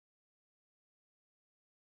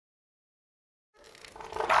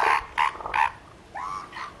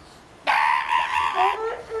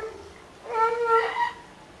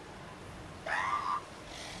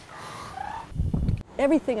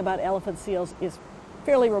everything about elephant seals is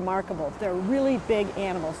fairly remarkable. They're really big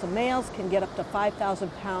animals. The males can get up to 5,000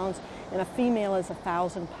 pounds and a female is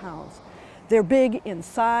 1,000 pounds. They're big in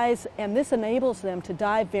size, and this enables them to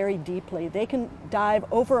dive very deeply. They can dive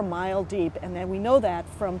over a mile deep, and then we know that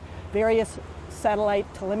from various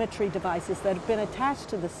satellite telemetry devices that have been attached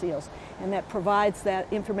to the seals, and that provides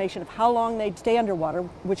that information of how long they stay underwater,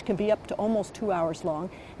 which can be up to almost 2 hours long,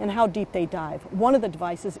 and how deep they dive. One of the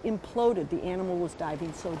devices imploded. The animal was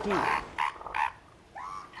diving so deep.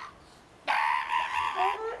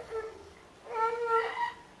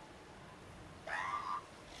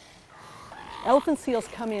 Elephant seals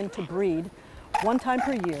come in to breed one time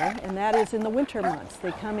per year, and that is in the winter months.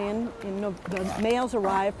 They come in the males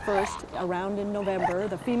arrive first around in November.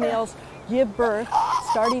 The females give birth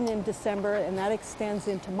starting in December, and that extends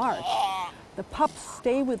into March. The pups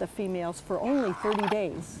stay with the females for only 30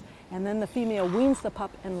 days, and then the female weans the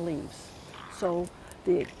pup and leaves. So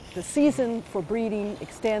the season for breeding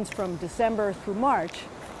extends from December through March.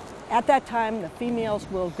 At that time, the females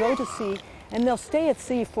will go to sea, and they'll stay at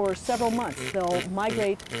sea for several months. They'll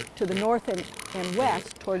migrate to the north and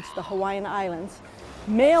west towards the Hawaiian Islands.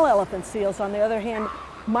 Male elephant seals, on the other hand,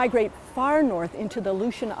 migrate far north into the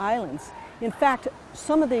Aleutian Islands. In fact,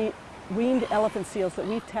 some of the weaned elephant seals that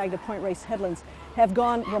we've tagged at Point Reyes Headlands have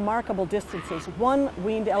gone remarkable distances. One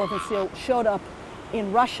weaned elephant seal showed up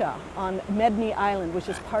in Russia on Medny Island, which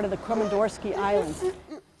is part of the Kromendorsky Islands.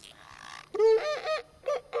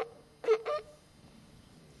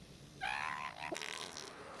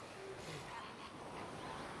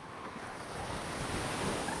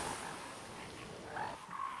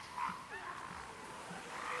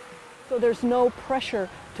 So there's no pressure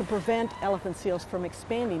to prevent elephant seals from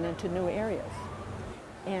expanding into new areas.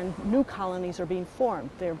 And new colonies are being formed.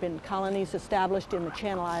 There have been colonies established in the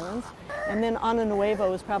Channel Islands, and then Ano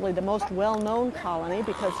Nuevo is probably the most well-known colony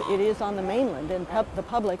because it is on the mainland, and the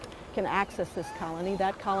public can access this colony.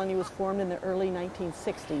 That colony was formed in the early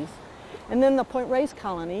 1960s. And then the Point Reyes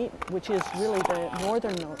colony, which is really the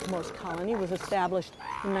northernmost colony, was established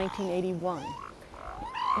in 1981.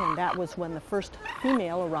 And that was when the first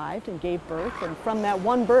female arrived and gave birth. And from that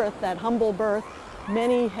one birth, that humble birth,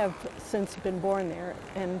 many have since been born there.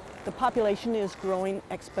 And the population is growing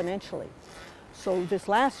exponentially. So this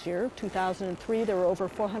last year, 2003, there were over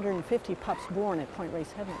 450 pups born at Point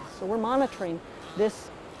Reyes Headlands. So we're monitoring this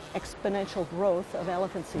exponential growth of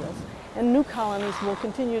elephant seals. And new colonies will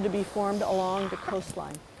continue to be formed along the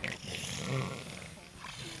coastline.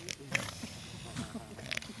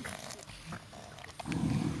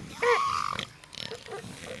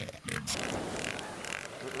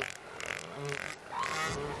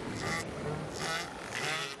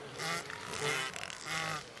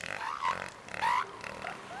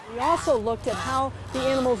 We also looked at how the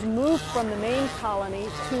animals moved from the main colony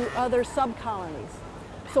to other sub-colonies.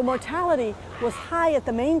 So mortality was high at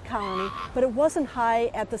the main colony, but it wasn't high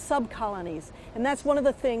at the sub-colonies. And that's one of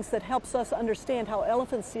the things that helps us understand how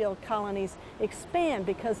elephant seal colonies expand,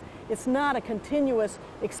 because it's not a continuous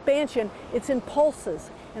expansion, it's in pulses.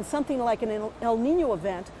 And something like an El Nino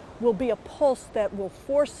event will be a pulse that will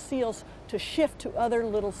force seals to shift to other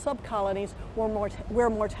little sub-colonies where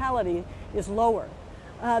mortality is lower.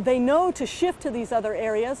 They know to shift to these other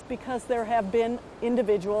areas because there have been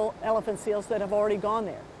individual elephant seals that have already gone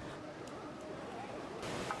there.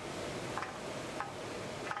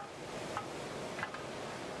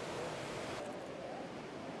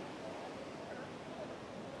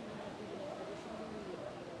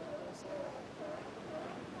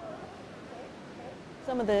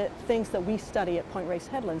 Some of the things that we study at Point Reyes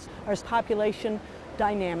Headlands are population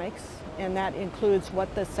dynamics, and that includes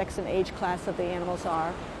what the sex and age class of the animals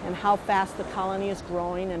are and how fast the colony is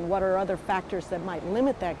growing and what are other factors that might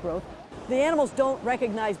limit that growth. The animals don't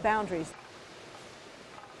recognize boundaries.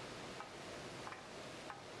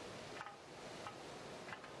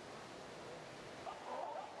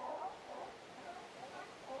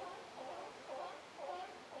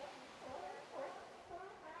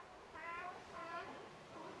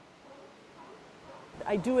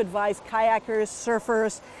 I do advise kayakers,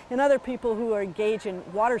 surfers, and other people who are engaged in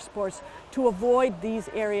water sports to avoid these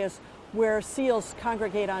areas where seals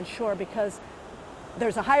congregate on shore, because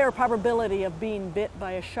there's a higher probability of being bit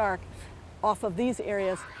by a shark off of these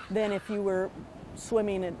areas than if you were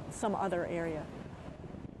swimming in some other area.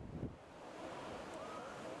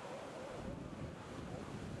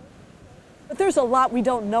 But there's a lot we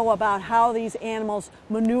don't know about how these animals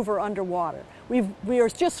maneuver underwater. We are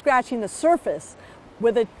just scratching the surface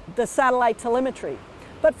with the satellite telemetry.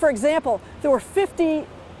 But for example, there were 50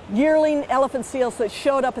 yearling elephant seals that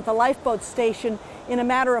showed up at the lifeboat station in a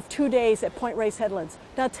matter of 2 days at Point Reyes Headlands.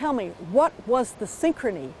 Now tell me, what was the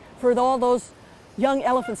synchrony for all those young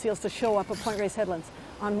elephant seals to show up at Point Reyes Headlands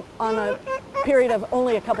on a period of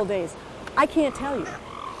only a couple days? I can't tell you.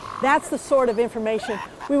 That's the sort of information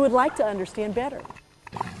we would like to understand better.